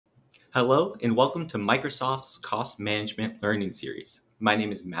Hello and welcome to Microsoft's Cost Management Learning Series. My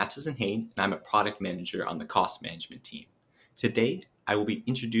name is Mattison Hain and I'm a product manager on the cost management team. Today, I will be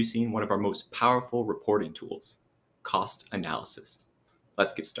introducing one of our most powerful reporting tools, cost analysis.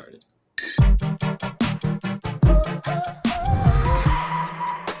 Let's get started.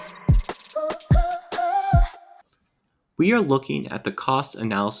 We are looking at the cost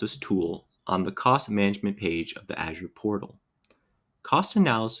analysis tool on the cost management page of the Azure portal. Cost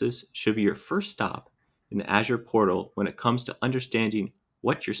analysis should be your first stop in the Azure portal when it comes to understanding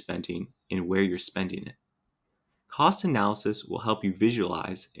what you're spending and where you're spending it. Cost analysis will help you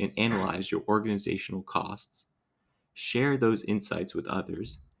visualize and analyze your organizational costs, share those insights with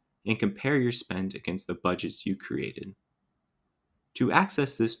others, and compare your spend against the budgets you created. To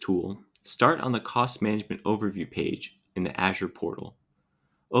access this tool, start on the Cost Management Overview page in the Azure portal.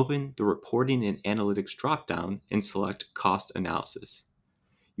 Open the Reporting and Analytics dropdown and select Cost Analysis.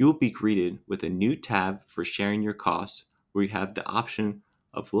 You will be greeted with a new tab for sharing your costs where you have the option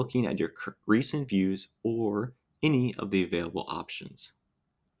of looking at your recent views or any of the available options.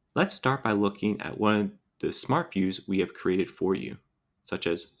 Let's start by looking at one of the smart views we have created for you, such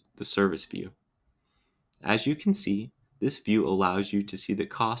as the service view. As you can see, this view allows you to see the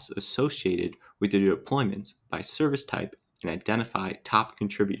costs associated with your deployments by service type and identify top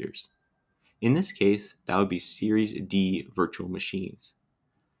contributors. In this case, that would be Series D virtual machines.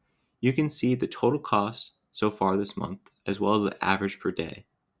 You can see the total cost so far this month, as well as the average per day.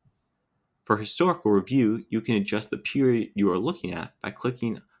 For historical review, you can adjust the period you are looking at by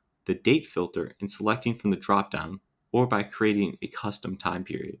clicking the date filter and selecting from the dropdown, or by creating a custom time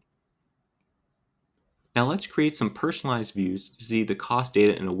period. Now let's create some personalized views to see the cost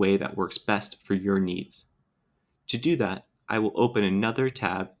data in a way that works best for your needs. To do that, I will open another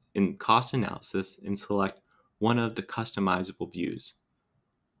tab in Cost Analysis and select one of the customizable views,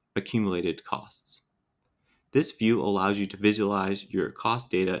 Accumulated Costs. This view allows you to visualize your cost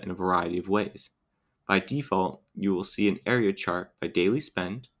data in a variety of ways. By default, you will see an area chart by daily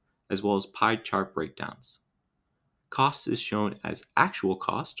spend, as well as pie chart breakdowns. Cost is shown as actual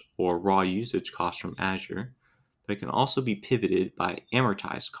cost or raw usage cost from Azure, but it can also be pivoted by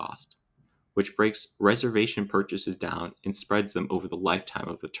amortized cost, which breaks reservation purchases down and spreads them over the lifetime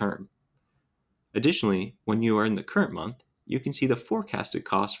of the term. Additionally, when you are in the current month, you can see the forecasted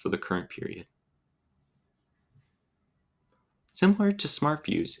cost for the current period. Similar to Smart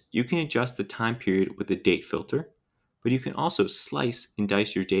Views, you can adjust the time period with the date filter, but you can also slice and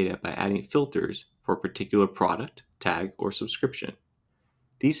dice your data by adding filters for a particular product, tag, or subscription.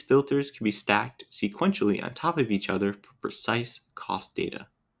 These filters can be stacked sequentially on top of each other for precise cost data.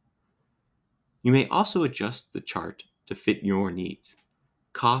 You may also adjust the chart to fit your needs.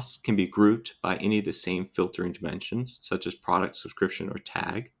 Costs can be grouped by any of the same filtering dimensions, such as product, subscription, or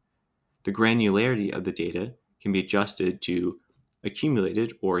tag. The granularity of the data can be adjusted to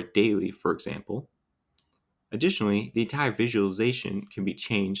accumulated or daily, for example. Additionally, the entire visualization can be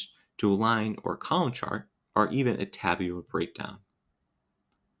changed to a line or column chart, or even a tabular breakdown.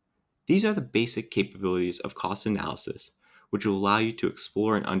 These are the basic capabilities of cost analysis, which will allow you to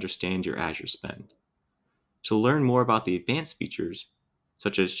explore and understand your Azure spend. To learn more about the advanced features,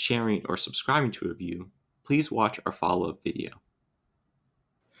 such as sharing or subscribing to a view, please watch our follow-up video.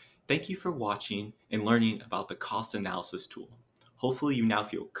 Thank you for watching and learning about the cost analysis tool. Hopefully you now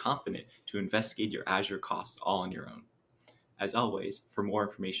feel confident to investigate your Azure costs all on your own. As always, for more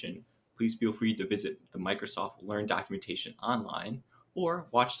information, please feel free to visit the Microsoft Learn documentation online or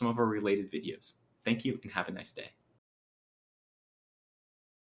watch some of our related videos. Thank you and have a nice day.